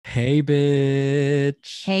Hey,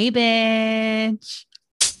 bitch. Hey, bitch.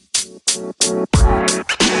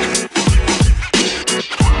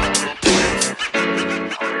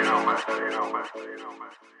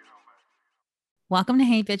 Welcome to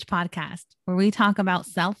Hey Bitch Podcast, where we talk about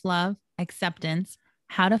self-love, acceptance,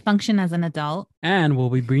 how to function as an adult. And we'll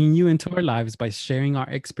be bringing you into our lives by sharing our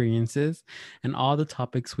experiences and all the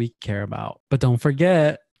topics we care about. But don't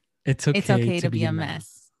forget, it's okay to be a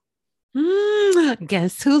mess.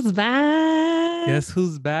 Guess who's back? Guess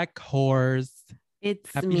who's back, whores?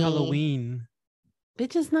 It's Happy me. Halloween.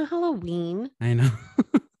 Bitch, it's not Halloween. I know.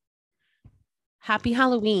 Happy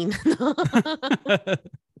Halloween.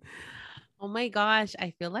 Oh my gosh.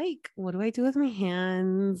 I feel like, what do I do with my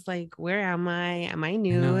hands? Like, where am I? Am I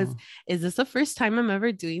new? Is this the first time I'm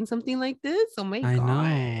ever doing something like this? Oh my I God.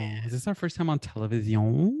 know. Is this our first time on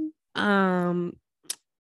television?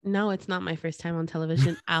 No, it's not my first time on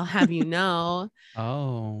television. I'll have you know.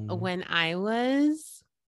 Oh. When I was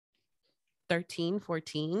 13,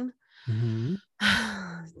 14,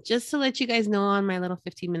 just to let you guys know on my little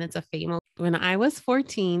 15 minutes of fame, when I was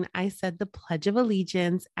 14, I said the Pledge of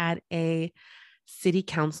Allegiance at a city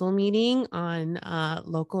council meeting on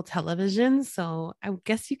local television. So I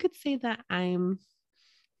guess you could say that I'm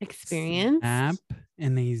experienced. Snap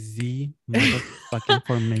in a Z motherfucking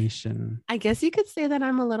formation. I guess you could say that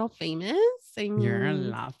I'm a little famous. I mean, you're a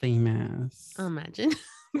lot famous. Imagine.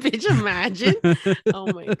 Bitch, imagine.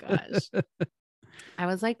 Oh my gosh. I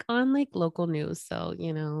was like on like local news. So,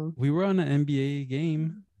 you know. We were on an NBA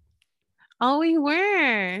game. Oh, we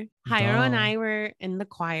were. Jairo and I were in the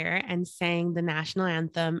choir and sang the national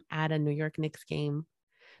anthem at a New York Knicks game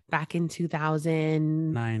back in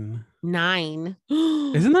 2009.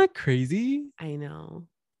 Isn't that crazy? I know.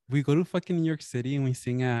 We go to fucking New York City and we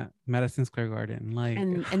sing at Madison Square Garden. Like,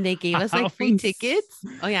 and they gave us like free tickets.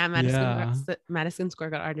 Oh yeah, Madison Square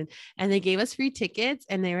Garden. And they gave us free tickets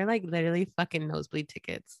and they were like literally fucking nosebleed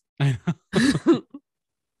tickets. I know.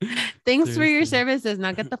 Thanks for your services.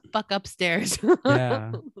 Now get the fuck upstairs.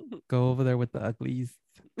 Yeah. Go over there with the uglies.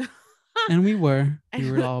 And we were all and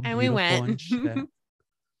beautiful we went. and shit.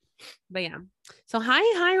 But yeah. So hi,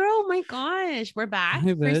 Jairo. Oh my gosh. We're back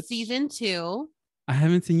for season 2. I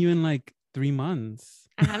haven't seen you in like 3 months.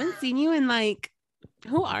 I haven't seen you in like,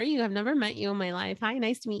 who are you? I've never met you in my life. Hi,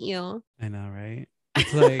 nice to meet you. I know, right?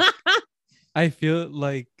 It's like, I feel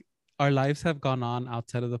like our lives have gone on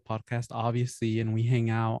outside of the podcast, obviously, and we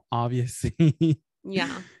hang out, obviously.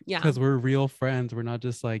 Yeah. Because we're real friends. We're not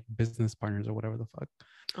just like business partners or whatever the fuck.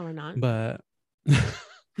 Oh, we're not. But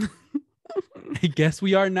I guess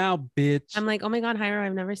we are now, bitch. I'm like, oh my God, Jairo,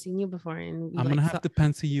 I've never seen you before. And I'm gonna have to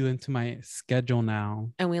pencil you into my schedule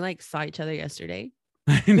now. And we like saw each other yesterday.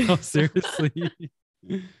 I know, seriously.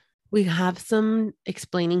 We have some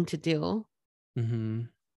explaining to do. Mm-hmm.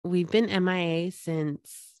 We've been MIA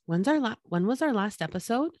since when was our last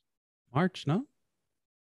episode? March, no?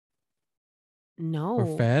 No. Or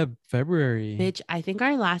February. Bitch, I think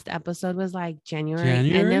our last episode was like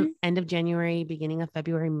January? End of January, beginning of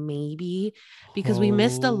February, maybe. Because we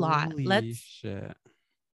missed a lot. Let's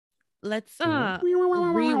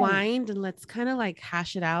rewind and let's kind of like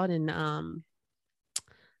hash it out and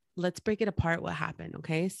let's break it apart what happened.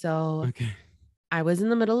 Okay. So I was in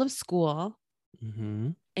the middle of school.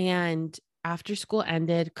 And after school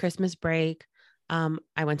ended, Christmas break,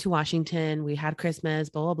 I went to Washington. We had Christmas,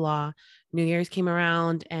 blah, blah, blah. New Year's came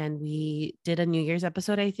around and we did a New Year's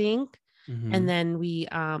episode, I think. And then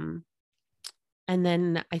and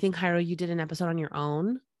then I think, Jairo, you did an episode on your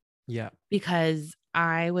own. Yeah. Because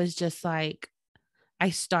I was just like,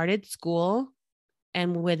 I started school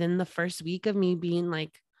and within the first week of me being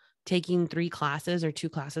like taking 3 classes or 2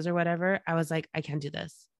 classes or whatever, I was like, I can't do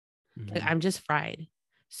this. Like, I'm just fried.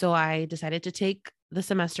 So I decided to take the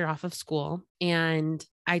semester off of school and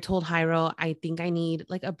I told Jairo, I think I need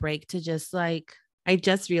like a break to just like, I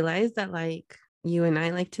just realized that like you and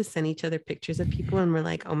I like to send each other pictures of people and we're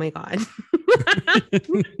like, oh my God.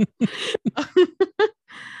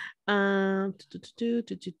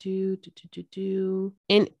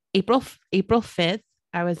 In April 5th,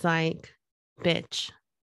 I was like, bitch,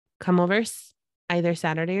 come over either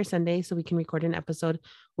Saturday or Sunday so we can record an episode.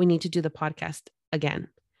 We need to do the podcast again.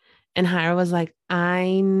 And Jairo was like,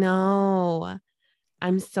 I know,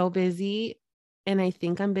 I'm so busy. And I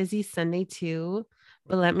think I'm busy Sunday too.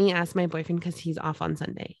 But let me ask my boyfriend because he's off on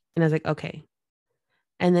Sunday. And I was like, okay.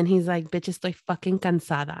 And then he's like, bitch, estoy fucking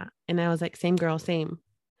cansada. And I was like, same girl, same.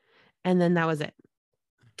 And then that was it.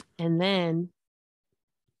 And then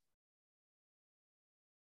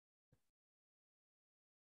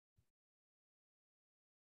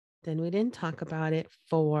we didn't talk about it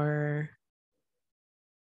for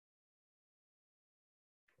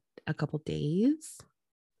a couple days.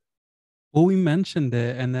 Well, we mentioned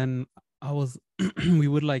it, and then we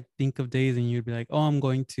would like think of days, and you'd be like, "Oh, I'm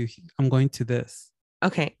going to this."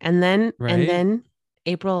 Okay, and then Right?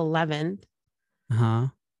 April 11th, Uh-huh.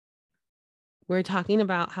 we're talking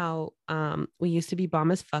about how we used to be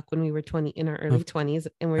bomb as fuck when we were 20 in our early 20s,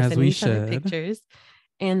 and we're As sending we each other should. pictures.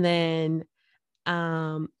 And then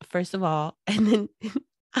first of all, and then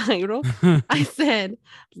I said,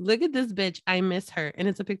 "Look at this bitch, I miss her." And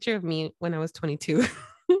it's a picture of me when I was 22.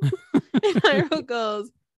 And Jairo goes,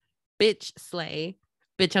 "Bitch, slay.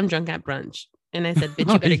 Bitch, I'm drunk at brunch." And I said,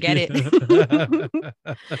 "Bitch, you better get it."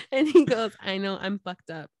 And he goes, "I know, I'm fucked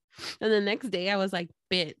up." And the next day I was like,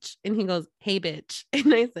 "Bitch." And he goes, "Hey, bitch."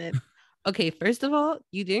 And I said, "Okay, first of all,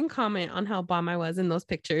 you didn't comment on how bomb I was in those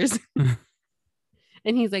pictures."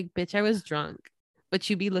 And he's like, "Bitch, I was drunk, but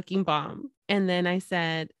you be looking bomb." And then I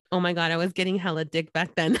said, "Oh my God, I was getting hella dick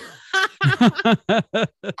back then."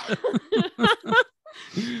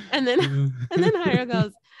 And then Jairo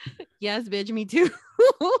goes, "Yes, bitch, me too."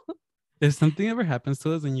 If something ever happens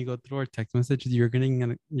to us and you go through our text messages, you're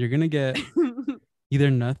gonna get either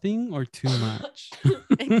nothing or too much.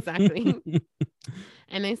 Exactly.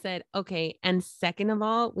 And I said, "Okay. And second of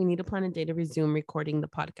all, we need to plan a day to resume recording the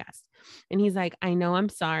podcast." And he's like, "I know, I'm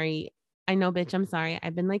sorry. I know, bitch, I'm sorry.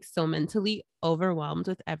 I've been like so mentally overwhelmed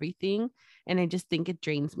with everything. And I just think it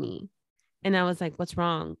drains me." And I was like, "What's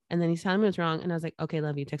wrong?" And then he's telling me what's wrong. And I was like, "Okay,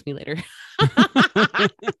 love you. Text me later."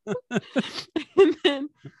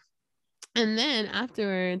 and then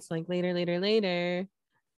afterwards, like later,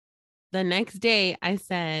 the next day I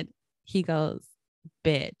said, he goes,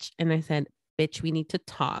 "Bitch." And I said, "Bitch, we need to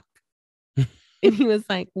talk." And he was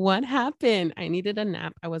like, "What happened?" I needed a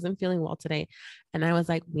nap. I wasn't feeling well today. And I was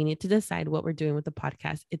like, "We need to decide what we're doing with the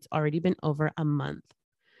podcast. It's already been over a month."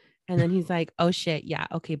 And then he's like, "Oh shit. Yeah.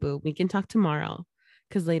 Okay, boo. We can talk tomorrow."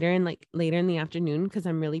 Cause later in the afternoon, because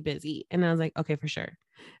I'm really busy. And I was like, "Okay, for sure."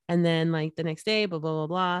 And then like the next day, blah, blah, blah,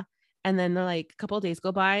 blah. And then like a couple of days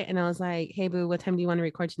go by and I was like, "Hey boo, what time do you want to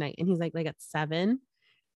record tonight?" And he's like at 7.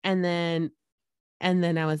 And then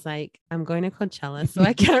I was like, "I'm going to Coachella, so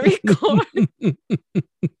I can't record."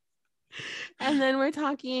 And then we're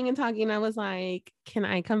talking and talking. I was like, "Can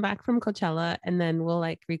I come back from Coachella and then we'll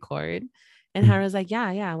like record?" And Jairo's like,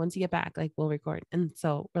 yeah. Once you get back, like we'll record. And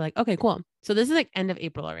so we're like, "Okay, cool." So this is like end of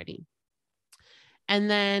April already. And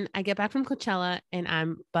then I get back from Coachella and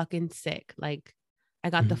I'm fucking sick. Like I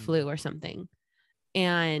got the flu or something.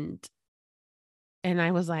 And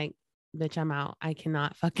I was like, "Bitch, I'm out. I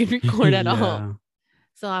cannot fucking record at all."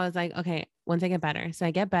 So I was like, "Okay, once I get better." So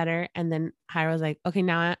I get better. And then Jairo was like, "Okay,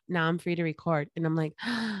 now I'm free to record." And I'm like,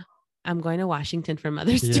 "I'm going to Washington for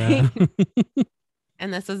Mother's Day."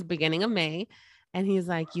 And this was beginning of May. And he's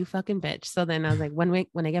like, "You fucking bitch." So then I was like,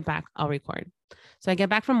 when I get back, I'll record. So I get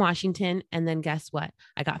back from Washington. And then guess what?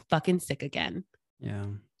 I got fucking sick again. Yeah.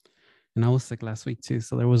 And I was sick last week too.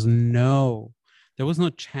 So there was no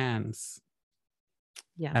chance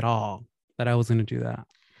at all that I was going to do that.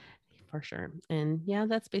 For sure. And yeah,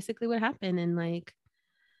 that's basically what happened. And like,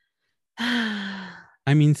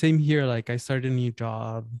 I mean, same here. Like I started a new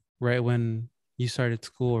job right when you started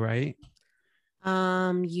school, right?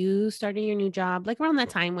 You started your new job like around that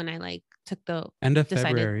time when I like took the end of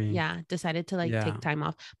February. Decided to like take time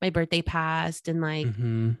off. My birthday passed and like,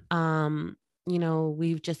 you know,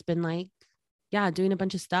 we've just been like, doing a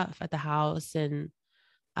bunch of stuff at the house. And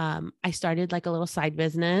I started like a little side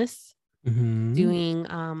business doing,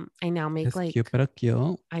 I now make it's like, cute.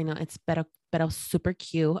 I know it's better super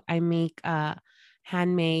cute. I make,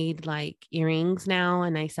 handmade like earrings now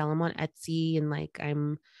and I sell them on Etsy and like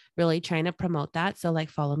I'm really trying to promote that. So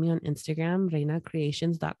like follow me on Instagram,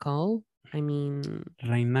 reinacreations.co. I mean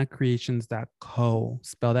reinacreations.co.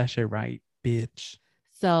 Spell that shit right, bitch.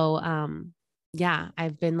 So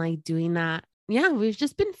I've been like doing that. Yeah, we've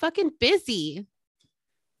just been fucking busy.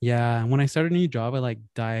 Yeah, when I started a new job, I like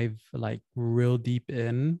dive like real deep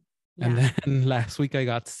in. And then last week I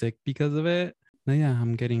got sick because of it. But yeah,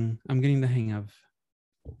 I'm getting the hang of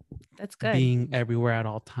that's good being everywhere at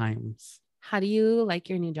all times. How do you like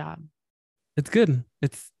your new job? It's good.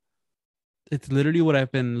 It's literally what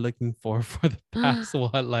I've been looking for the past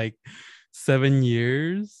like 7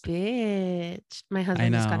 years. Bitch, my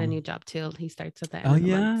husband just got a new job too. He starts at the end of the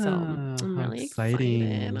month, so I'm really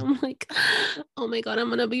excited. I'm like, oh my God, I'm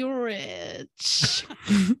gonna be rich.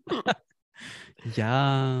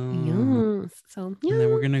 Yeah. So yeah. And then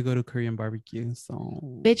we're gonna go to Korean barbecue. So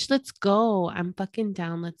bitch, let's go. I'm fucking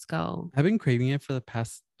down. Let's go. I've been craving it for the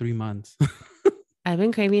past 3 months. I've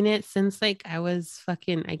been craving it since like I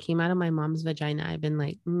came out of my mom's vagina. I've been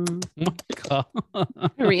like, oh my God.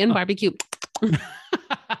 Korean barbecue.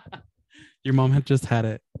 Your mom had just had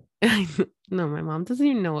it. No, my mom doesn't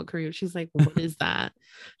even know what Korean. She's like, what is that?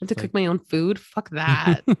 I have to It's cook like- my own food. Fuck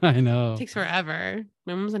that. I know. It takes forever.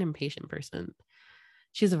 My mom's an impatient person.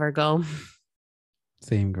 She's a Virgo.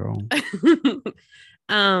 Same girl.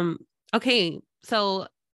 Okay, so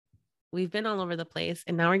we've been all over the place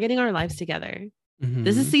and now we're getting our lives together.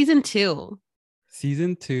 This is Mhm. season 2.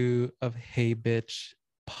 Season 2 of Hey Bitch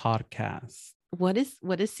podcast. What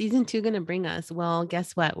is season 2 gonna bring us? Well,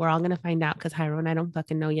 guess what? We're all gonna find out because Hyro and I don't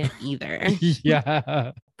fucking know yet either.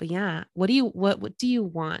 Yeah. But yeah, what do you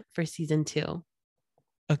want for season 2?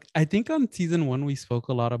 I think on season 1 we spoke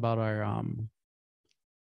a lot about our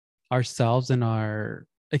ourselves and our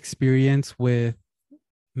experience with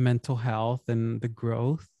mental health and the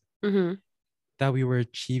growth Mm-hmm. that we were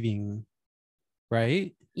achieving,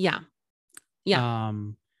 right? Yeah. Yeah.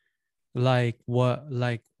 Like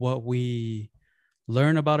what we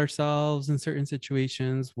learn about ourselves in certain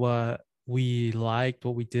situations, what we liked,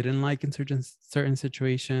 what we didn't like in certain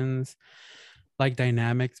situations, like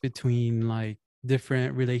dynamics between like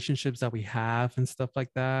different relationships that we have and stuff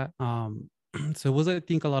like that. So it was, I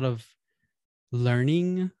think, a lot of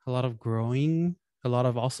learning, a lot of growing, a lot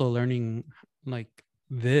of also learning like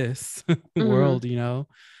this world, you know, of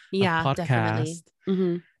Yeah, definitely. podcast.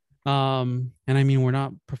 Mm-hmm. And I mean, we're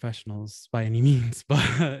not professionals by any means,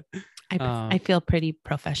 but I feel pretty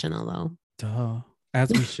professional though. duh,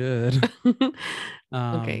 as we should.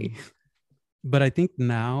 Okay. But I think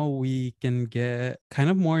now we can get kind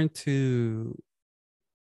of more into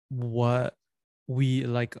what we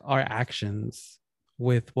like, our actions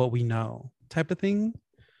with what we know type of thing.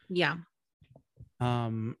 Yeah.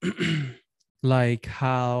 um like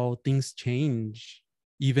how things change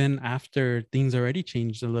even after things already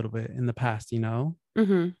changed a little bit in the past, you know,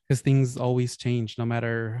 Mm-hmm. because things always change no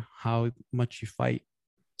matter how much you fight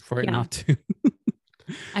for it Yeah. not to.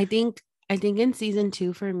 I think in season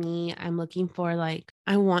 2 for me, I'm looking for like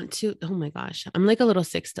I want to. Oh my gosh, I'm like a little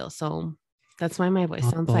sick still, so that's why my voice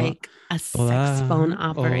sounds like a sex phone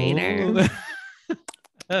operator.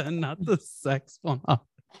 Not the sex phone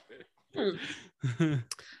operator.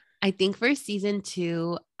 I think for season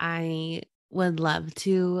 2, I would love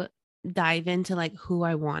to dive into like who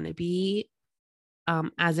I want to be,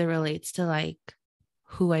 as it relates to like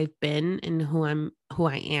who I've been and who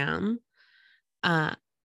I am.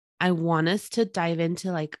 I want us to dive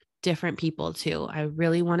into like different people too. I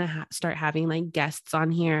really want to start having like guests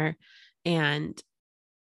on here and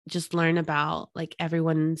just learn about like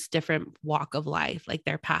everyone's different walk of life, like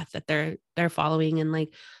their path that they're following and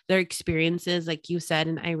like their experiences, like you said.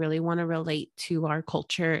 And I really want to relate to our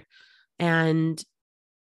culture and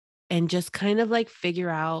just kind of like figure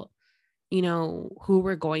out, you know, who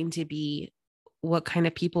we're going to be, what kind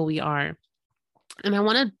of people we are. And I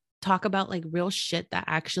want to talk about like real shit that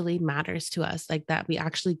actually matters to us, like that we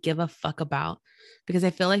actually give a fuck about, because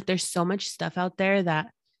I feel like there's so much stuff out there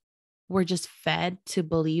that we're just fed to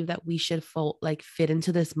believe that we should fit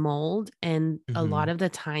into this mold. And a lot of the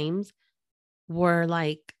times we're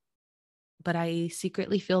like, but I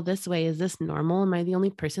secretly feel this way. Is this normal? Am I the only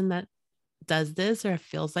person that does this or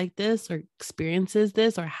feels like this or experiences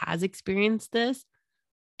this or has experienced this?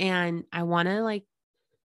 And I want to like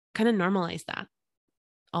kind of normalize that.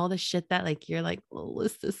 All the shit that like, you're like, well,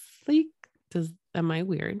 is this like, am I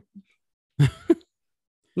weird?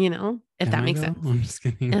 You know, if Am that I makes though? sense. I'm just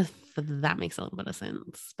kidding. If that makes a little bit of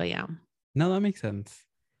sense. But yeah. No, that makes sense.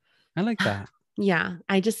 I like that. Yeah.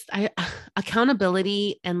 I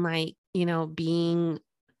accountability and like, you know, being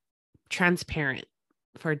transparent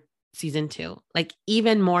for season 2, like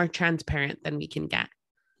even more transparent than we can get.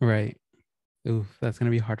 Right. Oof, that's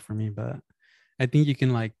gonna be hard for me, but I think you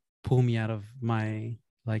can like pull me out of my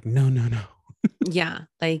like no. Yeah.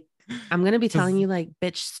 Like I'm gonna be telling you like,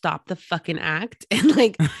 bitch, stop the fucking act and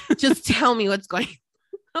like just tell me what's going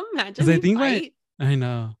on. Imagine I think fight. I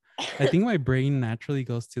know. I think my brain naturally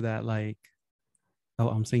goes to that like, oh,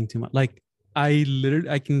 I'm saying too much. Like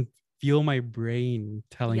I can feel my brain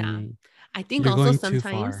telling me I think you're also going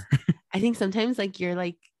sometimes too far. I think sometimes like you're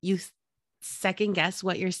like you second guess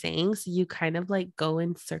what you're saying, so you kind of like go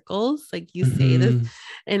in circles, like you say this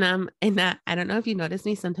and that I don't know if you notice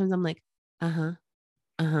me, sometimes I'm like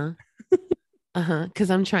because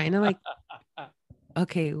I'm trying to like,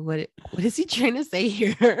 okay, what is he trying to say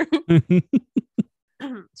here?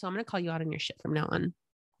 So I'm gonna call you out on your shit from now on.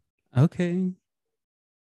 Okay,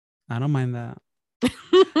 I don't mind that.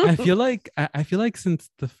 I feel like since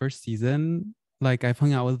the first season, like I've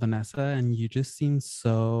hung out with Vanessa and you just seem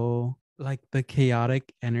so like the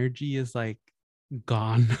chaotic energy is like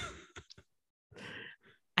gone.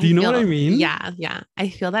 Do you know what I mean? Yeah. I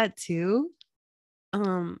feel that too.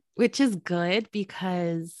 Which is good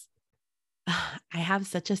because I have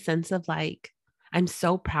such a sense of like, I'm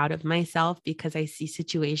so proud of myself because I see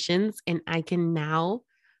situations and I can now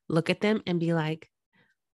look at them and be like,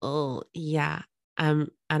 oh yeah, I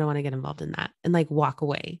don't want to get involved in that and like walk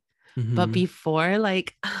away. But Mhm. before,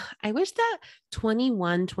 like, I wish that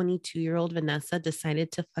 21, 22-year-old Vanessa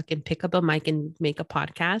decided to fucking pick up a mic and make a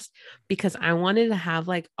podcast because I wanted to have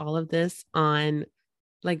like all of this on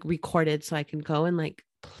like recorded so I can go and like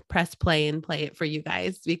press play and play it for you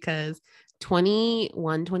guys because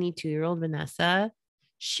 21, 22-year-old Vanessa,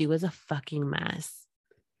 she was a fucking mess.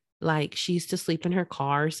 Like she used to sleep in her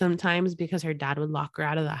car sometimes because her dad would lock her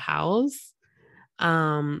out of the house.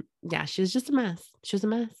 Yeah, she was just a mess. She was a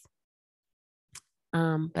mess.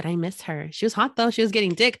 But I miss her. She was hot though. She was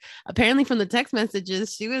getting dick. Apparently from the text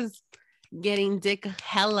messages, she was getting dick,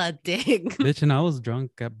 hella dick. Bitch, and I was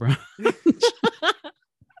drunk at brunch.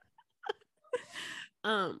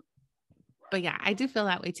 But yeah, I do feel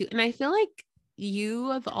that way too. And I feel like you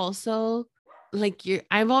have also like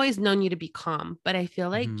I've always known you to be calm, but I feel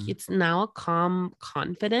like Mhm. it's now a calm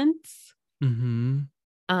confidence. Mhm.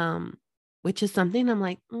 Which is something I'm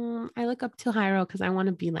like, I look up to Hyro because I want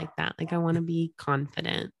to be like that. Like I want to be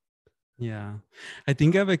confident. Yeah. I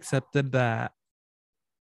think I've accepted that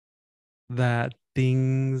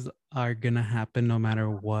things are gonna happen no matter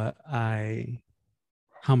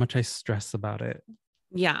how much I stress about it.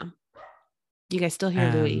 Yeah. You guys still hear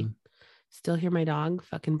Louis? And Still hear my dog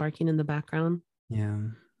fucking barking in the background? yeah.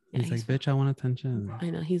 Yeah, He's like, bitch, I want attention. I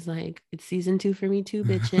know. He's like, it's season 2 for me too,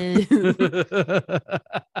 bitches.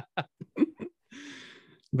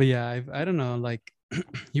 But yeah, I don't know, like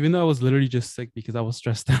even though I was literally just sick because I was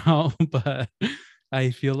stressed out, but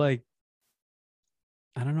I feel like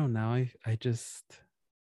I don't know now. I just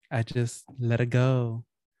let it go,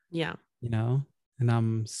 Yeah. you know, and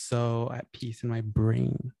I'm so at peace in my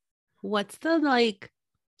brain. What's the like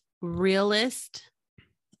realist,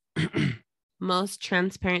 most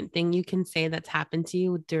transparent thing you can say that's happened to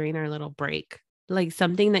you during our little break? Like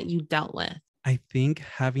something that you dealt with. I think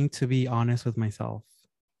having to be honest with myself,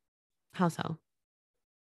 How so?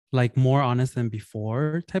 like more honest than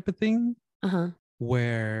before type of thing, Uh-huh.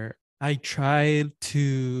 where I tried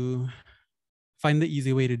to find the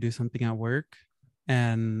easy way to do something at work.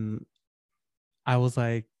 And I was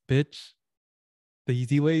like, bitch, the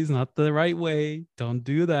easy way is not the right way. Don't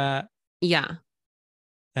do that. Yeah.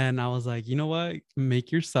 And I was like, you know what?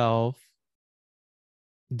 Make yourself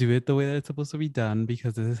do it the way that it's supposed to be done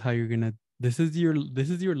because this is how you're gonna this is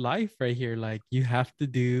your life right here. Like you have to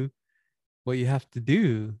do what you have to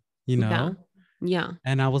do, you Yeah. know? Yeah.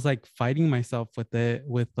 And I was like fighting myself with it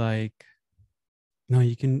with like, no,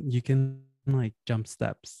 you can like jump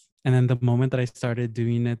steps. And then the moment that I started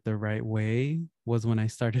doing it the right way was when I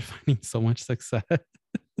started finding so much success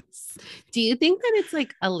Do you think that it's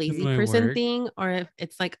like a in lazy my person work. thing or if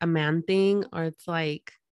it's like a man thing or it's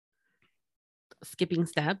like skipping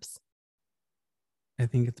steps? I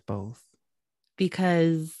think it's both.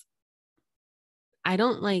 Because I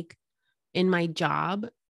don't like in my job,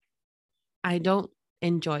 I don't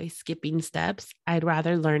enjoy skipping steps. I'd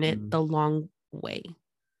rather learn it the long way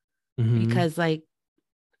Mm-hmm. because like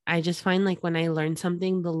I just find like when I learn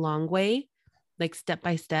something the long way, like step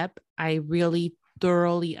by step, I really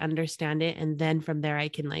thoroughly understand it. And then from there, I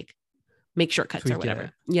can like make shortcuts or Tweak whatever.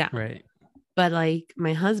 it. Yeah. Right. But like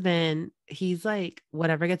my husband, he's like,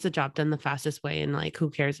 whatever gets the job done the fastest way. And like, who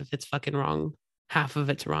cares if it's fucking wrong? Half of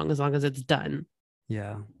it's wrong as long as it's done.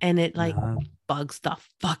 Yeah. And it like bugs the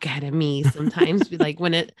fuck out of me sometimes. Like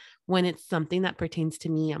when it's something that pertains to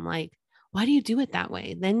me, I'm like, why do you do it that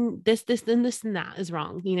way? Then then this and that is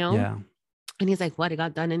wrong, you know? Yeah. And he's like, what? It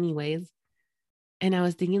got done anyways. And I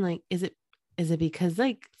was thinking, like, is it because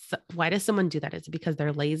like, why does someone do that? Is it because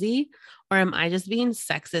they're lazy or am I just being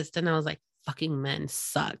sexist? And I was like, fucking men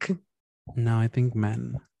suck. No, I think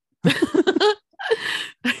men.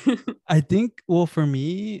 I think, well, for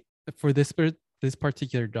me, for this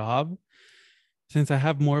particular job, since I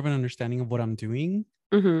have more of an understanding of what I'm doing,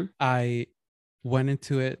 Mm-hmm. I went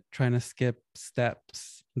into it trying to skip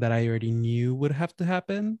steps that I already knew would have to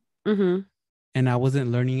happen. Mm-hmm. And I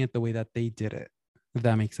wasn't learning it the way that they did it, if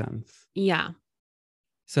that makes sense. Yeah.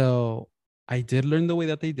 So I did learn the way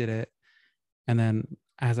that they did it. And then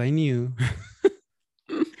as I knew,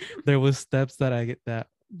 there was steps that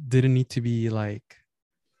didn't need to be like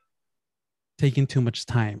taking too much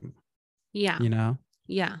time, Yeah. you know?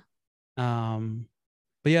 Yeah.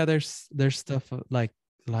 But yeah, there's stuff like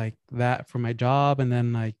that for my job, and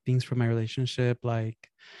then like things for my relationship, like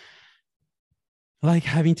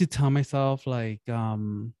having to tell myself like,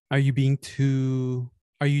 are you being too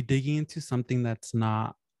are you digging into something that's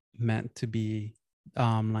not meant to be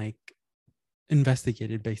like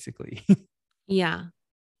investigated, basically? Yeah.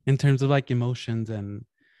 In terms of like emotions and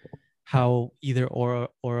how either or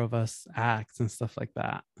of us acts and stuff like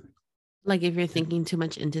that. Like if you're thinking too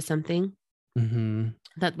much into something Mm-hmm.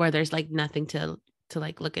 that where there's like nothing to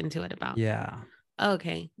like look into it about. Yeah.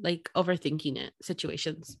 Okay. Like overthinking it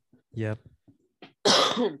situations. Yep.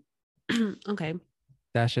 Okay.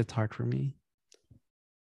 That shit's hard for me.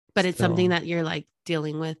 But it's something Still. that you're like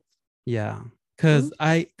dealing with. Yeah. Cause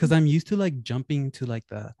I'm used to like jumping to like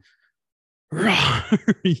the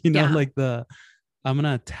you know, Yeah. like the I'm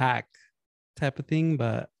gonna attack type of thing,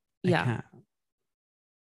 but I Yeah. can't.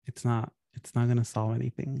 It's not gonna solve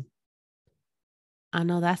anything. I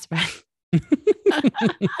know that's right.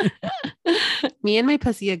 Me and my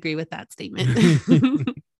pussy agree with that statement.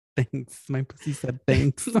 Thanks. My pussy said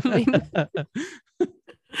thanks.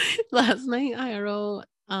 Last night, Jairo,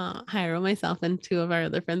 myself, and two of our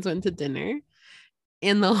other friends went to dinner.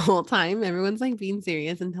 And the whole time, everyone's like being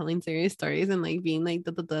serious and telling serious stories and like being like,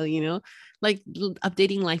 you know, like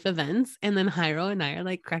updating life events. And then Jairo and I are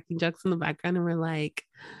like cracking jokes in the background. And we're like,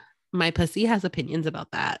 my pussy has opinions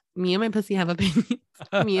about that. Me and my pussy have opinions.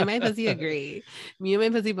 Me and my pussy agree. Me and my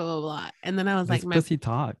pussy, blah, blah, blah. And then I was This like, pussy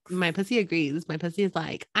talks. my pussy agrees. My pussy is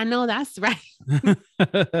like, I know that's right.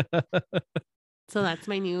 So that's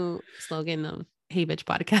my new slogan of Hey Bitch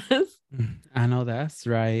Podcast. I know that's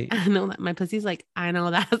right. I know that my pussy's like, I know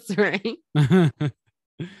that's right.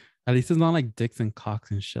 At least it's not like dicks and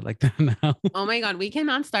cocks and shit like that now. Oh my God, we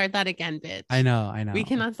cannot start that again, bitch. I know. We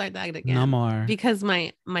cannot start that again. No more. Because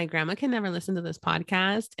my grandma can never listen to this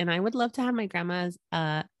podcast. And I would love to have my grandma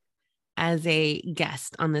as a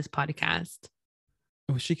guest on this podcast.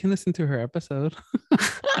 Oh, she can listen to her episode.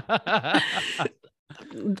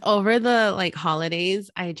 Over the like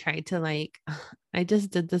holidays, I tried to like, I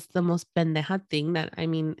just did the most pendeja thing that I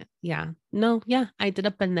did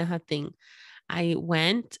a pendeja thing. I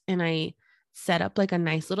went and I set up like a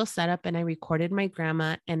nice little setup and I recorded my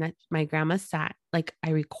grandma and my grandma sat, like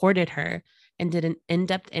I recorded her and did an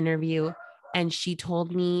in-depth interview. And she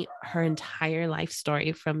told me her entire life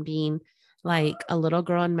story from being like a little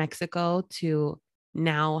girl in Mexico to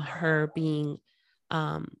now her being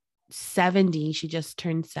 70. She just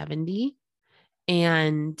turned 70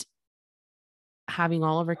 and having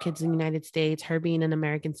all of her kids in the United States, her being an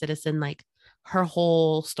American citizen, like her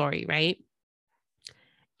whole story, right?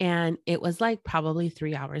 And it was like probably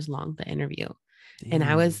 3 hours long, the interview. Damn. And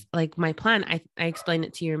I was like, my plan, I explained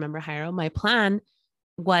it to you, remember, Jairo? My plan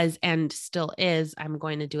was, and still is, I'm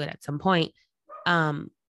going to do it at some point.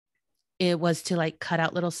 It was to like cut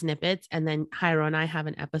out little snippets and then Jairo and I have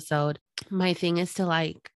an episode. My thing is to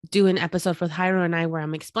like do an episode with Jairo and I where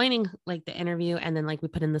I'm explaining like the interview and then like we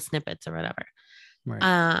put in the snippets or whatever.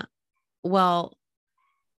 Right. Well,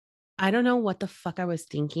 I don't know what the fuck I was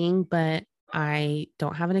thinking, but I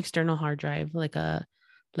don't have an external hard drive, like a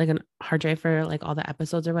hard drive for like all the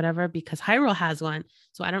episodes or whatever, because Jairo has one.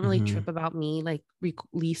 So I don't really trip about me like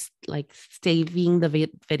like saving the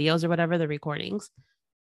videos or whatever, the recordings.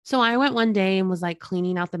 So I went one day and was like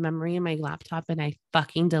cleaning out the memory in my laptop and I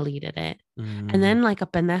fucking deleted it. And then like a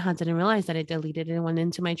pendeja didn't realize that I deleted it and went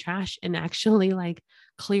into my trash and actually like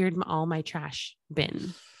cleared all my trash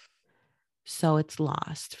bin. So it's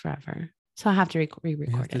lost forever. So I have to re-record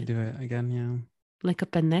you have to do it again, yeah. Like a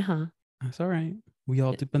pendeja. That's all right. We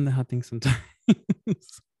all do pendeja things sometimes.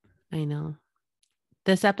 I know.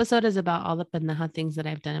 This episode is about all the pendeja things that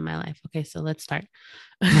I've done in my life. Okay, so let's start.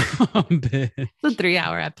 It's a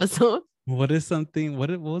 3-hour episode. What is something? What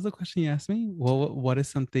was the question you asked me? What is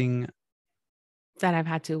something that I've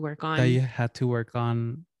had to work on? That you had to work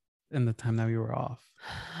on in the time that we were off?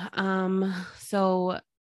 So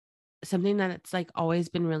something that's like always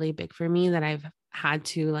been really big for me that I've had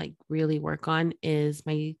to like really work on is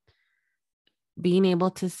my being able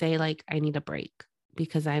to say like I need a break,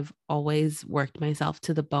 because I've always worked myself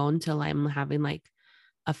to the bone till I'm having like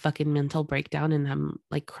a fucking mental breakdown and I'm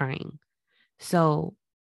like crying. So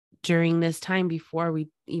during this time before we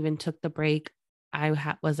even took the break,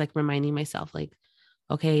 I was like reminding myself like,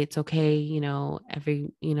 okay, it's okay.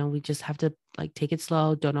 We just have to like take it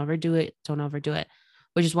slow. Don't overdo it.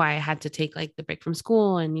 Which is why I had to take like the break from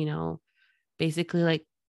school and, basically like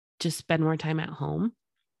just spend more time at home.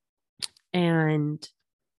 And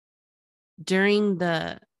during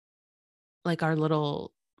our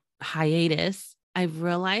little hiatus, I've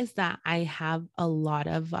realized that I have a lot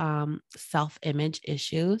of self-image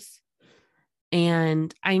issues,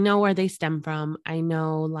 and I know where they stem from. I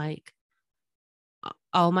know like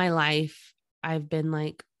all my life I've been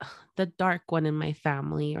like the dark one in my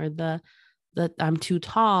family, or the that I'm too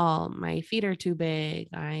tall, my feet are too big,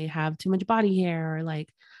 I have too much body hair, or like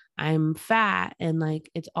I'm fat. And like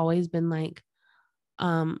it's always been like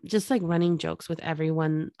just like running jokes with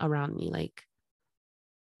everyone around me, like,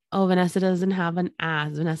 oh, Vanessa doesn't have an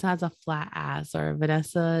ass, Vanessa has a flat ass, or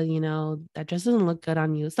Vanessa, you know, that just doesn't look good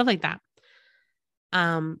on you, stuff like that.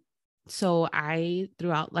 So I,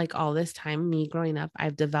 throughout like all this time, me growing up,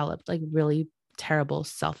 I've developed like really terrible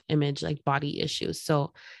self-image, like body issues.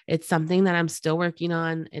 So it's something that I'm still working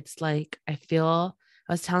on. It's like, I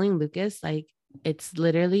was telling Lucas, like, it's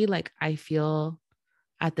literally like, I feel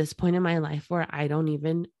at this point in my life where I don't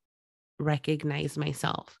even recognize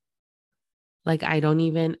myself. Like, I don't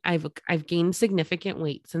even, I've gained significant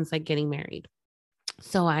weight since like getting married.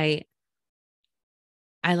 So I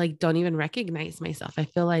like don't even recognize myself. I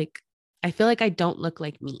feel like I don't look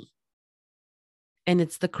like me. And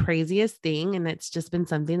it's the craziest thing. And it's just been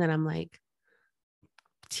something that I'm like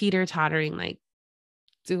teeter-tottering. Like,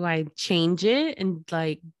 do I change it and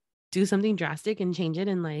like do something drastic and change it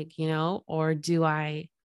and like, you know, or do I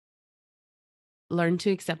learn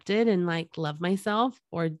to accept it and like love myself?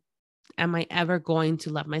 Or am I ever going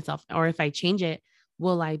to love myself? Or if I change it,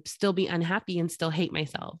 will I still be unhappy and still hate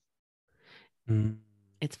myself?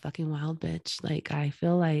 It's fucking wild, bitch. Like, I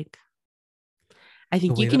feel like, I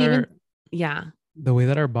think you can even, the way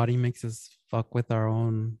that our body makes us fuck with our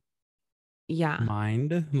own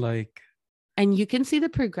mind, like, and you can see the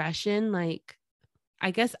progression. Like,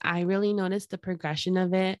 I guess I really noticed the progression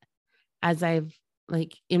of it as I've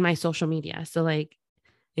like in my social media. So like,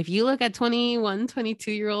 if you look at 21,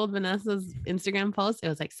 22-year-old Vanessa's Instagram post, it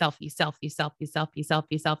was like selfie, selfie, selfie, selfie,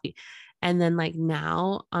 selfie, selfie. And then like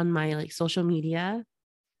now on my like social media,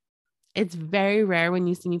 it's very rare when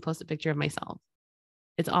you see me post a picture of myself.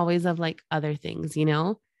 It's always of like other things, you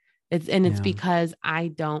know? It's because I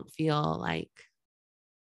don't feel like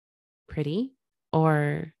pretty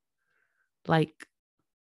or like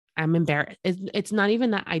I'm embarrassed. It's not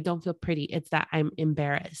even that I don't feel pretty. It's that I'm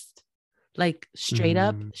embarrassed. Like straight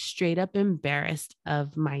up embarrassed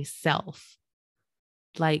of myself.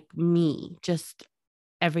 Like me, just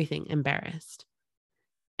everything embarrassed.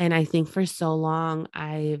 And I think for so long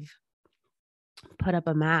I've put up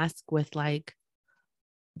a mask with like,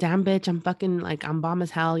 damn bitch, I'm fucking like, I'm bomb as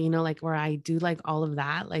hell, you know, like where I do like all of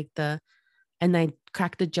that, like and I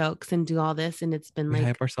crack the jokes and do all this. And it's been we like,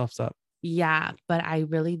 hype ourselves up. Yeah, but I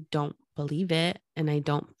really don't believe it and I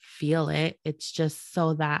don't feel it. It's just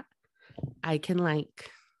so that I can like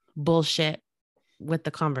bullshit with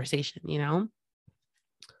the conversation, you know?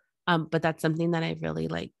 But that's something that I really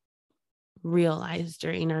like realized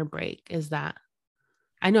during our break is that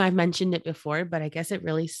I know I've mentioned it before, but I guess it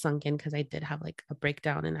really sunk in because I did have like a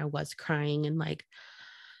breakdown and I was crying and like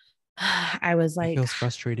I was like, it feels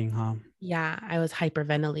frustrating, huh? Yeah, I was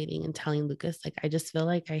hyperventilating and telling Lucas, like, I just feel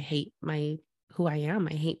like I hate who I am.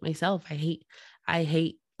 I hate myself. I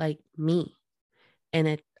hate like me.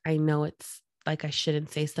 And I know it's like, I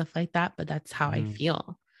shouldn't say stuff like that, but that's how I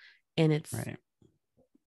feel. And it's, right.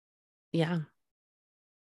 Yeah,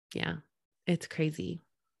 it's crazy.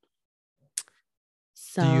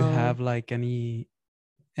 So do you have like any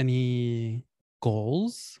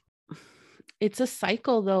goals? It's a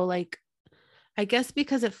cycle though. Like, I guess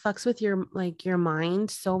because it fucks with your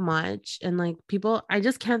mind so much. And like I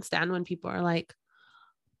just can't stand when people are like,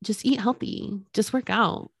 just eat healthy, just work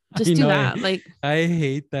out, just do that. Like, I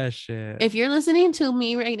hate that shit. If you're listening to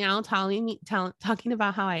me right now, talking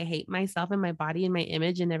about how I hate myself and my body and my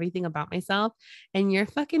image and everything about myself, and you're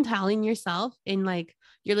fucking telling yourself and like,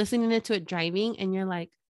 you're listening to it driving and you're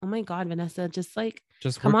like, oh my God, Vanessa, just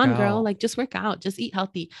come on, girl, like just work out, just eat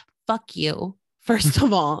healthy. Fuck you. First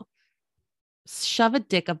of all, shove a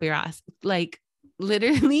dick up your ass. Like,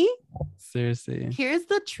 literally, seriously, here's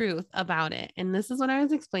the truth about it. And this is what I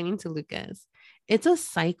was explaining to Lucas. It's a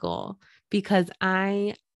cycle because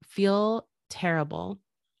I feel terrible.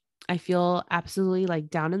 I feel absolutely like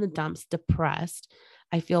down in the dumps, depressed.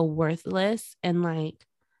 I feel worthless and like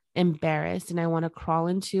embarrassed. And I want to crawl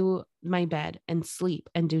into my bed and sleep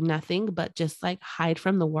and do nothing but just like hide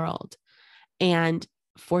from the world. And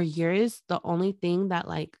for years, the thing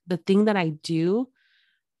that I do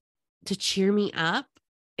to cheer me up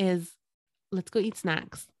is, let's go eat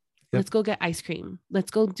snacks. Yep. Let's go get ice cream.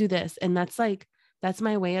 Let's go do this. And that's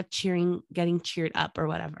my way of getting cheered up or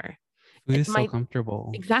whatever. Food is so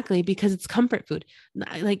comfortable. Exactly, because it's comfort food.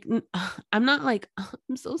 Like, I'm not like, oh,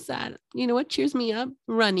 I'm so sad. You know what cheers me up?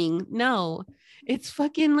 Running. No, it's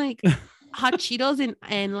fucking like hot Cheetos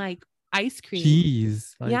and like ice cream.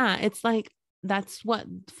 Cheese. Yeah, it's like, that's what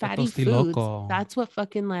fatty foods. That's what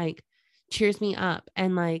fucking like cheers me up.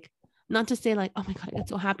 And like, not to say like, oh my God, I get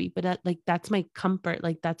so happy, but like, that's my comfort.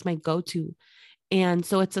 Like that's my go-to. And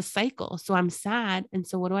so it's a cycle. So I'm sad. And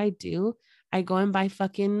so what do? I go and buy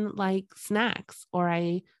fucking like snacks, or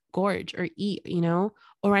I gorge or eat,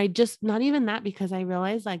 or I just, not even that, because I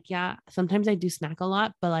realize like, yeah, sometimes I do snack a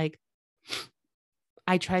lot, but like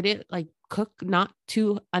I try to like cook not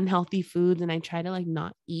too unhealthy foods, and I try to like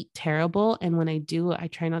not eat terrible. And when I do,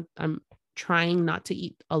 I'm trying not to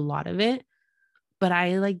eat a lot of it, but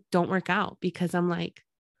I like don't work out because I'm like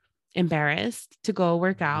embarrassed to go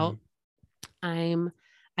work out.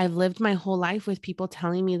 I've lived my whole life with people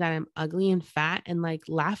telling me that I'm ugly and fat and like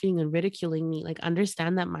laughing and ridiculing me. Like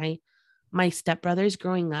understand that my stepbrothers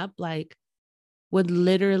growing up like would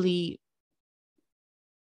literally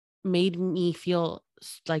made me feel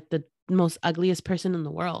like the most ugliest person in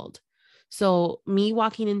the world. So me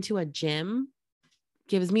walking into a gym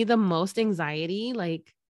gives me the most anxiety.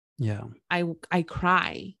 Like, yeah, I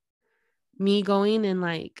cry. Me going and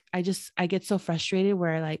like, I get so frustrated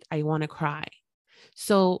where like I want to cry.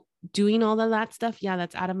 So doing all of that stuff, yeah,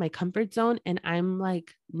 that's out of my comfort zone. And I'm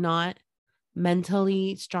like not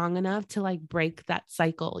mentally strong enough to like break that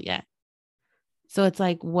cycle yet. So it's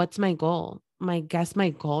like, what's my goal? My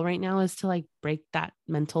goal right now is to like break that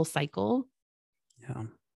mental cycle. Yeah.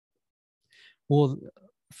 Well,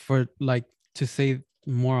 for like to say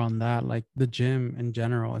more on that, like the gym in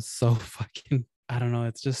general is so fucking, I don't know,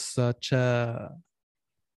 it's just such a,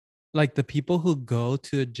 like the people who go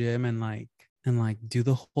to a gym and like do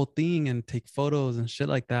the whole thing and take photos and shit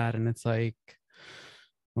like that, and it's like,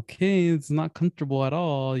 okay, it's not comfortable at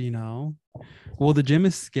all, Well, the gym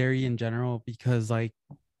is scary in general because like,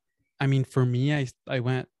 I mean, for me, I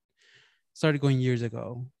started going years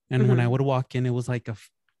ago, and when I would walk in, it was like a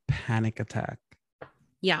panic attack.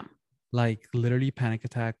 Yeah. Like literally panic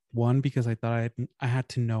attack. One, because I thought I had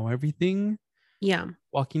to know everything. Yeah.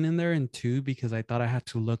 Walking in there, and two, because I thought I had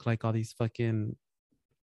to look like all these fucking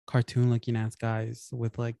cartoon looking ass guys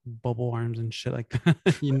with like bubble arms and shit like that,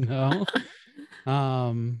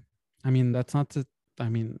 I mean, that's not to, I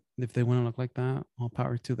mean, if they want to look like that, all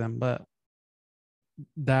power to them. But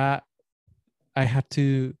that I had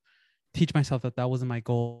to teach myself that wasn't my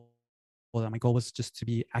goal. That my goal was just to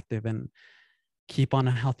be active and keep on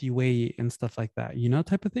a healthy weight and stuff like that,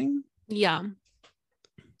 type of thing. Yeah.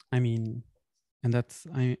 I mean, and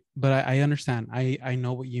but I understand. I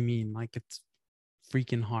know what you mean. Like it's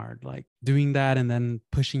freaking hard, like doing that and then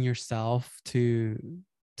pushing yourself to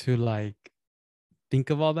like think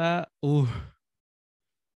of all that. Ooh,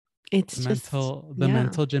 It's the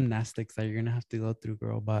mental gymnastics that you're gonna have to go through,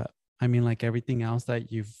 girl. But I mean, like everything else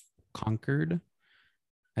that you've conquered,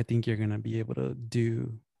 I think you're gonna be able to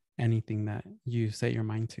do anything that you set your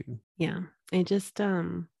mind to. Yeah. I just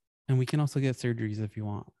and we can also get surgeries if you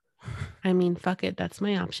want. I mean, fuck it. That's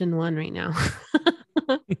my option one right now.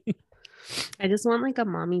 I just want like a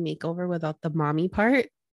mommy makeover without the mommy part.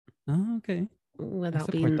 Oh, okay. Without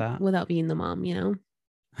being the mom,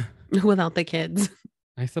 without the kids.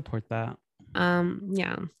 I support that.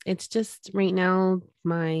 Yeah, it's just right now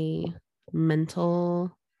my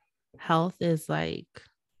mental health is like,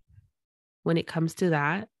 when it comes to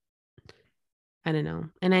that, I don't know.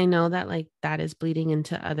 And I know that like that is bleeding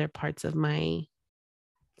into other parts of my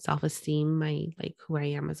self-esteem, my like who I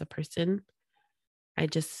am as a person. I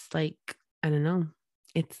just like, I don't know.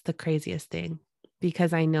 It's the craziest thing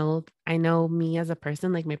because I know me as a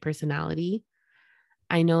person, like my personality.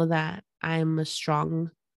 I know that I'm a strong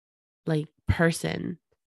like person,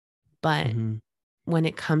 but when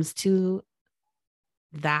it comes to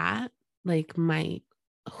that, like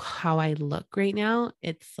how I look right now,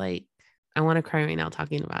 it's like I want to cry right now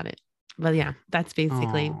talking about it. But yeah, that's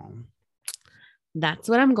basically that's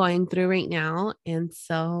what I'm going through right now. And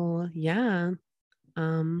so yeah,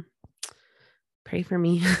 pray for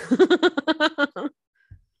me.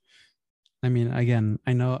 I mean, again,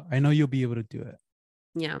 I know you'll be able to do it.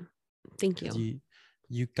 Yeah. Thank you.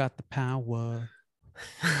 You got the power.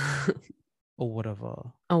 or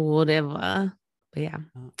whatever. But yeah.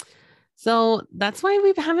 So that's why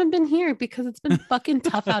we haven't been here, because it's been fucking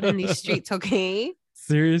tough out in these streets, okay?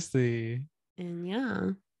 Seriously. And yeah.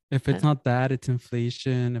 If it's not that, it's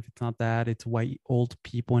inflation. If it's not that, it's white old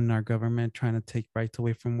people in our government trying to take rights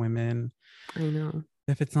away from women. I know.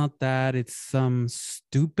 If it's not that, it's some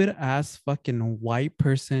stupid ass fucking white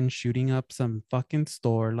person shooting up some fucking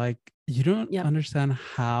store. Like, you don't understand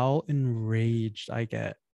how enraged I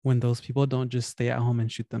get when those people don't just stay at home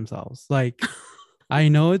and shoot themselves. Like, I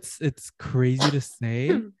know it's crazy to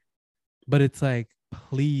say, but it's like,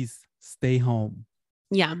 please stay home.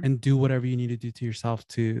 Yeah. And do whatever you need to do to yourself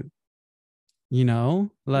to,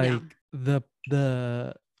 like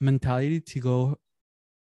the mentality to go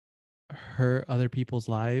hurt other people's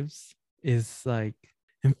lives is like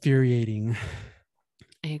infuriating.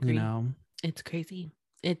 I agree. You know, it's crazy.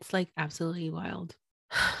 It's like absolutely wild.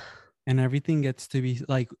 and everything gets to be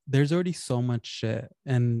like, there's already so much shit,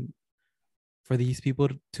 and for these people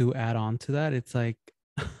to add on to that, it's like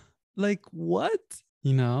like what,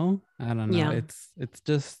 you know? I don't know. Yeah. It's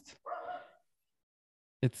just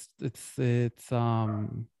it's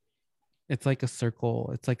like a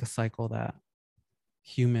circle. It's like a cycle that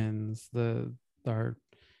humans, our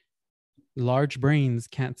large brains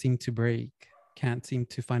can't seem to break, can't seem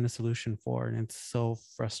to find a solution for, and it's so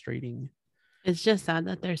frustrating. It's just sad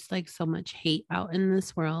that there's like so much hate out in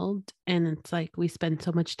this world, and it's like we spend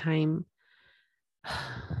so much time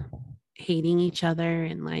hating each other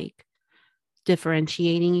and like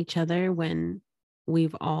differentiating each other when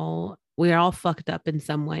we're all fucked up in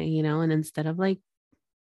some way, you know? And instead of like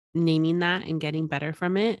naming that and getting better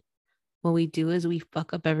from it, what we do is we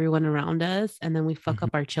fuck up everyone around us, and then we fuck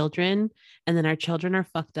up our children, and then our children are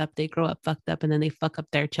fucked up, they grow up fucked up, and then they fuck up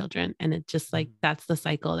their children, and it just like that's the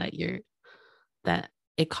cycle that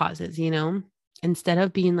it causes, you know? Instead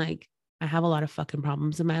of being like, I have a lot of fucking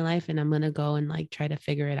problems in my life and I'm gonna go and like try to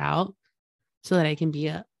figure it out so that I can be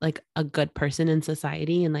a good person in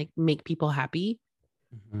society and like make people happy.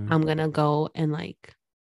 I'm gonna go and like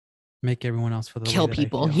make everyone else feel the kill way that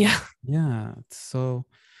people. I feel. Yeah. So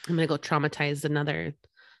I'm gonna go traumatize another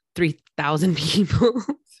 3,000 people.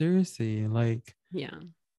 Seriously, like, yeah,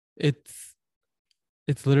 it's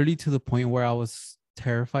literally to the point where I was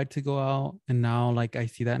terrified to go out, and now like I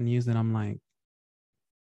see that news and I'm like,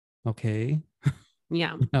 okay.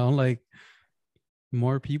 Yeah. You know, like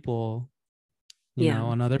more people, you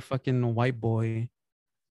know, another fucking white boy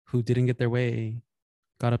who didn't get their way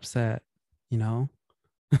got upset, you know.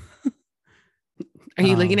 Are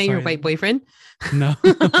you looking at your white boyfriend? No.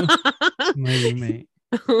 My roommate.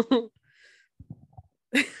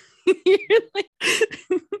 You're like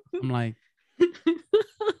I'm like,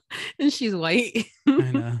 and she's white.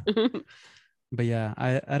 I know. But yeah,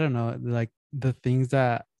 I don't know, like the things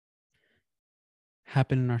that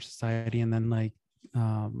happen in our society, and then like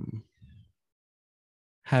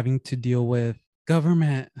having to deal with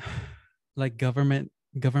government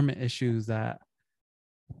issues, that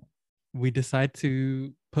we decide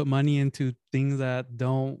to put money into things that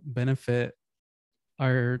don't benefit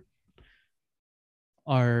our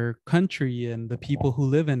country and the people who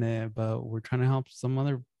live in it, but we're trying to help some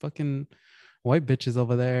other fucking white bitches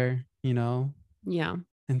over there, you know? Yeah.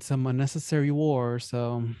 In some unnecessary war.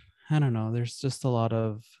 So I don't know. There's just a lot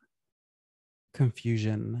of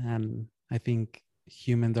confusion, and I think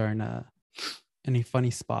humans are in a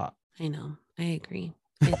funny spot. I know. I agree.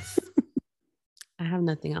 It's I have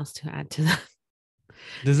nothing else to add to that.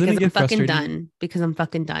 Doesn't it get frustrating? Because I'm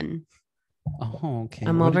fucking done. Oh, okay.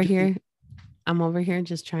 I'm over here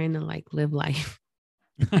just trying to like live life.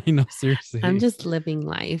 I know, seriously. I'm just living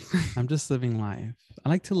life. I'm just living life. I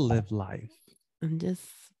like to live life.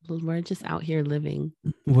 We're just out here living.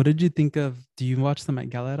 What did you think of, do you watch the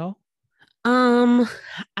Met Gala at all?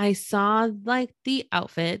 I saw like the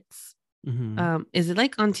outfits. Mm-hmm. Is it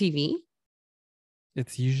like on TV?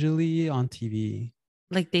 It's usually on TV.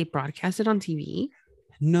 Like they broadcast it on TV?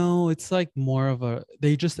 No, it's like more of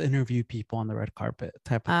they just interview people on the red carpet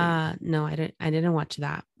type of thing. No, I didn't watch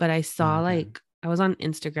that, but I saw like I was on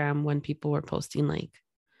Instagram when people were posting like,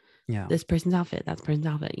 yeah, this person's outfit, that person's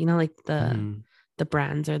outfit, you know, like the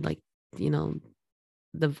brands are like, you know,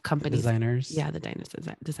 the companies, designers. Yeah, the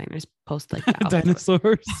designers post like the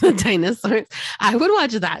dinosaurs. Dinosaurs. I would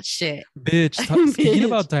watch that shit. Bitch. Speaking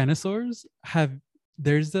about dinosaurs,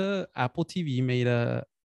 there's a Apple TV made a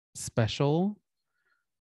special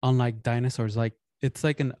on like dinosaurs. Like it's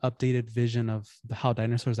like an updated vision of how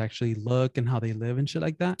dinosaurs actually look and how they live and shit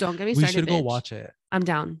like that. Don't get me started. We should go bitch. watch it. I'm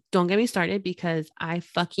down. Don't get me started because I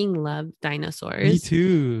fucking love dinosaurs. Me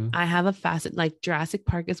too. I have a like Jurassic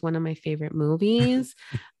Park is one of my favorite movies.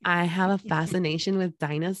 I have a fascination with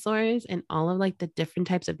dinosaurs and all of like the different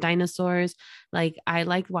types of dinosaurs. Like I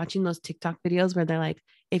liked watching those TikTok videos where they're like,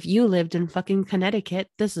 if you lived in fucking Connecticut,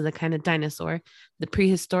 this is the kind of dinosaur, the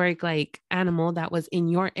prehistoric like animal that was in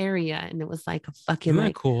your area. And it was like a fucking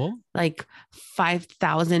like cool, like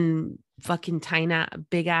 5,000 fucking tiny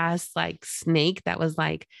big ass like snake that was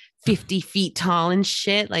like 50 feet tall and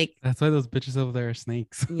shit. Like that's why those bitches over there are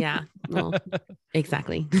snakes. Yeah, well,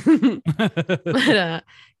 exactly. But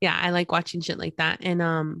yeah, I like watching shit like that, and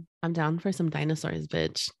I'm down for some dinosaurs,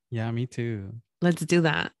 bitch. Yeah, me too. Let's do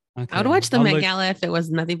that. Okay. I would watch the Met Gala if it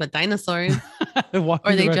was nothing but dinosaurs, or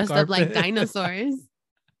they dressed up like dinosaurs.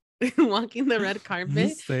 walking the red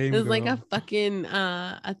carpet. Same, It's like a girl. fucking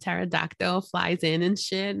a pterodactyl flies in and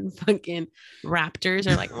shit, and fucking raptors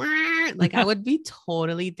are like, "Wah!" Like I would be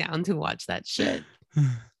totally down to watch that shit.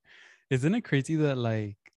 Isn't it crazy that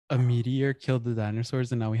like a meteor killed the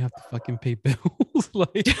dinosaurs and now we have to fucking pay bills?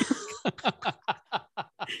 Like,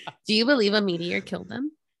 Do you believe a meteor killed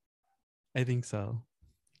them? I think so.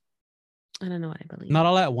 I don't know what I believe. Not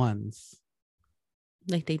all at once.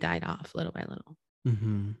 Like they died off little by little.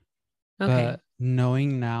 Mhm. Okay. But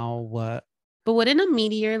knowing now what But wouldn't a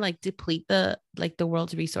meteor like deplete the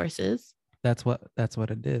world's resources? that's what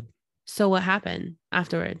it did. So what happened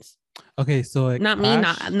afterwards? Okay, so it Not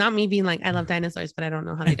crashed. me being like, I love dinosaurs, but I don't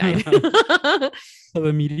know how they died. So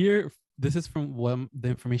the meteor, this is from the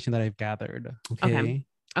information that I've gathered. Okay.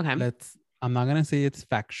 Okay. I'm not gonna say it's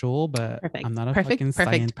factual, but Perfect. I'm not a Perfect. fucking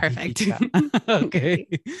Perfect. scientific cat. Okay.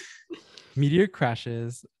 Meteor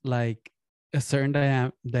crashes like a certain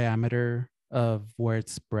diameter of where it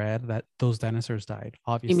spread, that those dinosaurs died,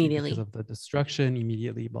 obviously, Immediately. because of the destruction,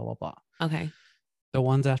 immediately, blah blah blah. Okay. The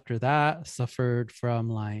ones after that suffered from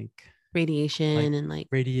like Radiation and like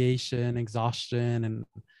radiation, exhaustion, and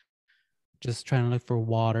just trying to look for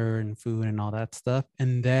water and food and all that stuff.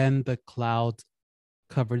 And then the clouds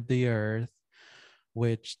covered the earth,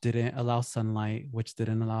 which didn't allow sunlight, which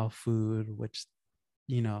didn't allow food, which,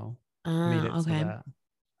 you know, made it so okay. that.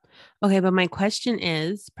 Okay, but my question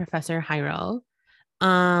is, Professor Hyro,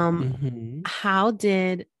 Mhm. how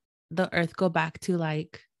did the earth go back to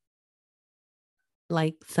like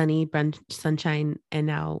sunny sunshine and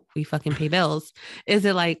now we fucking pay bills? Is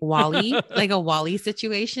it like Wall-E, like a Wall-E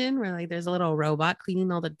situation where like there's a little robot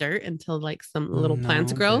cleaning all the dirt until like some little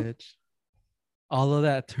plants No, grow? bitch. All of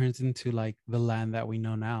that turns into like the land that we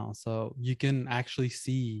know now. So you can actually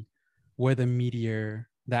see where that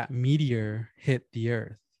meteor hit the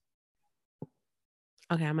earth.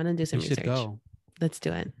 Okay, I'm gonna do some You should research. go. Let's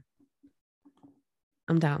do it.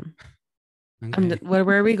 I'm down. Okay. Where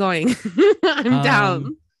are we going? I'm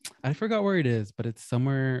down. I forgot where it is, but it's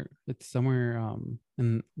somewhere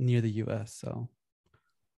in near the US. So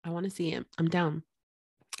I want to see it. I'm down.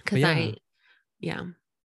 But yeah.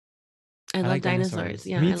 I love like dinosaurs.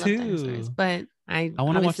 Yeah, Me I love too. dinosaurs. But I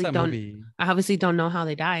want to watch that don't movie. I obviously don't know how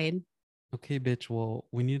they died. Okay, bitch. Well,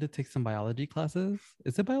 we need to take some biology classes.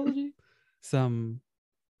 Is it biology? I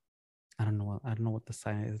don't know what the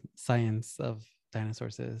science of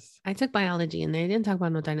dinosaurs is. I took biology and they didn't talk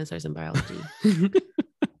about no dinosaurs in biology.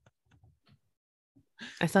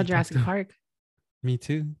 I saw Jurassic Park. Me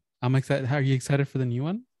too. I'm excited. Are you excited for the new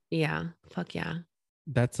one? Yeah. Fuck yeah.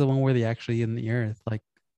 That's the one where they actually in the earth, like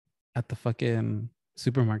at the fucking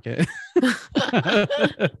supermarket.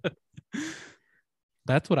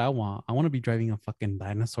 That's what I want. I want to be driving a fucking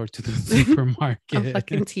dinosaur to the supermarket. A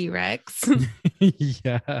fucking T-Rex.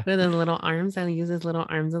 Yeah. With his little arms. I use his little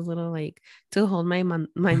arms as little like to hold my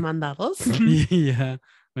mandados. Yeah.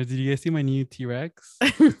 But did you guys see my new T-Rex?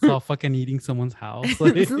 It's all fucking eating someone's house.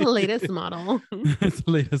 Like, This is the latest model. It's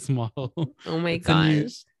the latest model. Oh my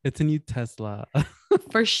gosh. It's a new Tesla.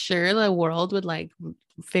 For sure, the world would like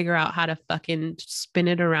figure out how to fucking spin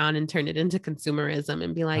it around and turn it into consumerism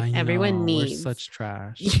and be like, everyone needs such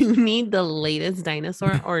trash. You need the latest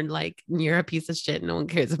dinosaur, or like you're a piece of shit. No one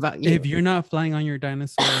cares about you. If you're not flying on your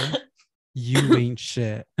dinosaur, you ain't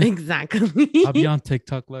shit. Exactly. I'll be on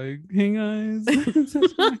TikTok like, hey guys, this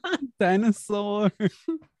is my dinosaur.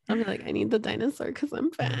 I'll be like, I need the dinosaur because I'm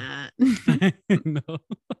fat. No.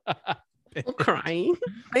 I'm crying.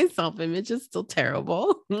 My self-image is still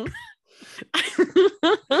terrible.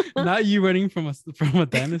 Not you running from a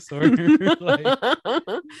dinosaur. Like,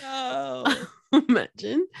 no.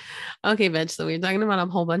 Imagine. Okay, bitch. So we're talking about a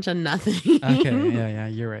whole bunch of nothing. Okay, yeah,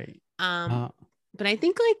 you're right. But I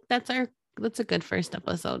think like that's a good first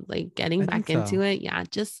episode. Like getting back into it. Yeah,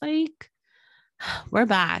 just like we're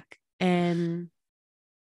back and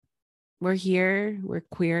we're here. We're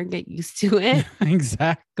queer. Get used to it.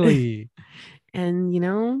 Exactly. And you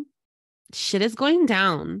know, shit is going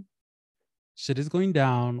down. Shit is going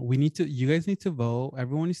down. You guys need to vote.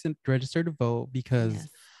 Everyone needs to register to vote because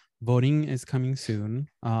voting is coming soon.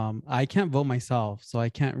 I can't vote myself, so I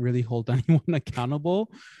can't really hold anyone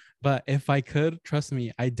accountable. But if I could, trust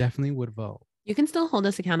me, I definitely would vote. You can still hold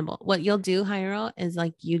us accountable. What you'll do, Hyro, is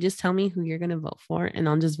like you just tell me who you're gonna vote for, and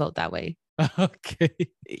I'll just vote that way. Okay.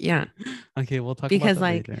 Yeah. Okay, we'll talk because about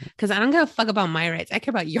that like later. Because I don't give a fuck about my rights. I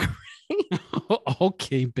care about your rights.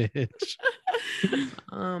 Okay, bitch.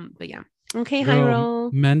 But yeah. Okay, Girl,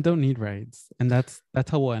 Hyro. Men don't need rights, and that's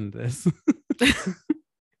how we'll end this.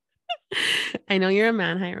 I know you're a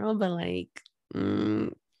man, Hyro, but like,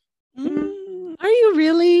 Are you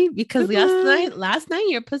really? Because last night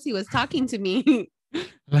your pussy was talking to me.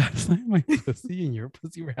 Last night my pussy and your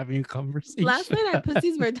pussy were having a conversation. Last night our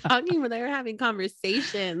pussies were talking, but they were having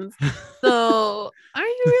conversations. So are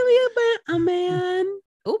you really a man?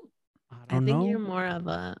 Oh, I think know. you're more of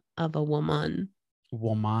a woman.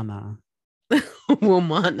 Womana.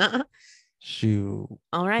 Womana. Shoot.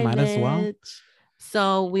 All right, Might as well. bitch.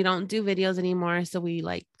 So we don't do videos anymore. So we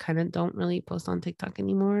like kind of don't really post on TikTok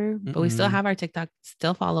anymore. But we still have our TikTok.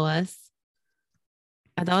 Still follow us.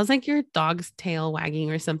 And that was like your dog's tail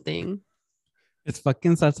wagging or something. It's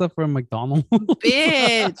fucking salsa from McDonald's.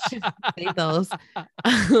 Bitch. Say those.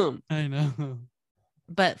 I know.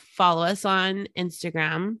 But follow us on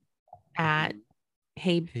Instagram at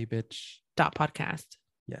Hey bitch. hey.podcast.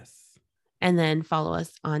 Yes. And then follow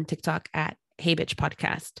us on TikTok at Hey Bitch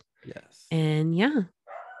Podcast. Yes. And yeah.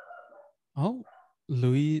 Oh,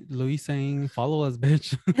 Louis saying follow us,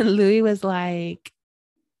 bitch. And Louis was like,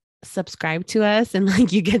 subscribe to us and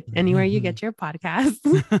like you get anywhere you get your podcast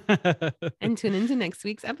and tune into next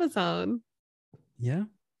week's episode. Yeah.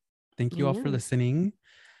 Thank you all for listening.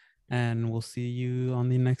 And we'll see you on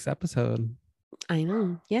the next episode. I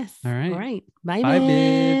know. Yes. All right. All right. Bye, Bye,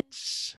 bitch. bitch.